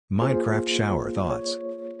Minecraft shower thoughts.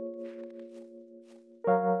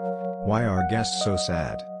 Why are guests so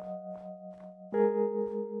sad?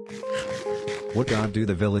 What god do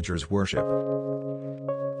the villagers worship?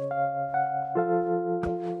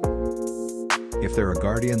 If there are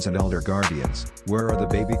guardians and elder guardians, where are the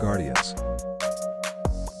baby guardians?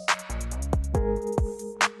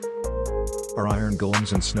 Are iron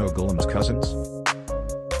golems and snow golems cousins?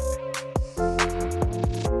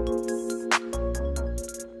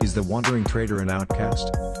 Is the wandering trader an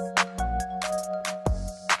outcast?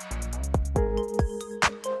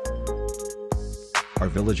 Are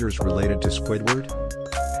villagers related to Squidward?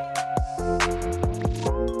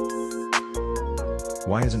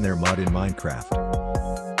 Why isn't there mud in Minecraft?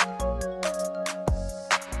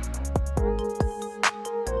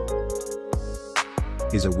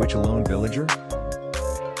 Is a witch a lone villager?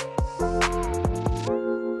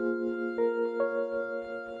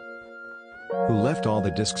 Who left all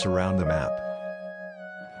the discs around the map?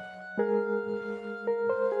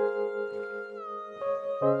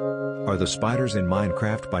 Are the spiders in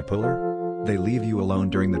Minecraft bipolar? They leave you alone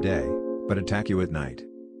during the day, but attack you at night.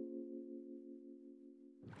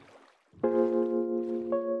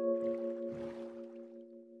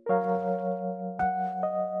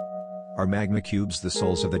 Are magma cubes the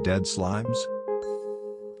souls of the dead slimes?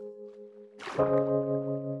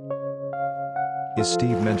 Is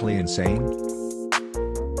Steve mentally insane?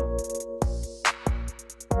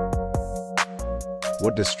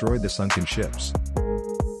 What destroyed the sunken ships?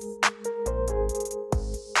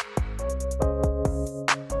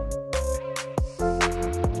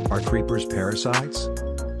 Are creepers parasites?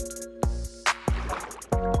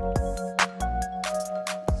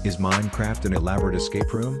 Is Minecraft an elaborate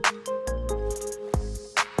escape room?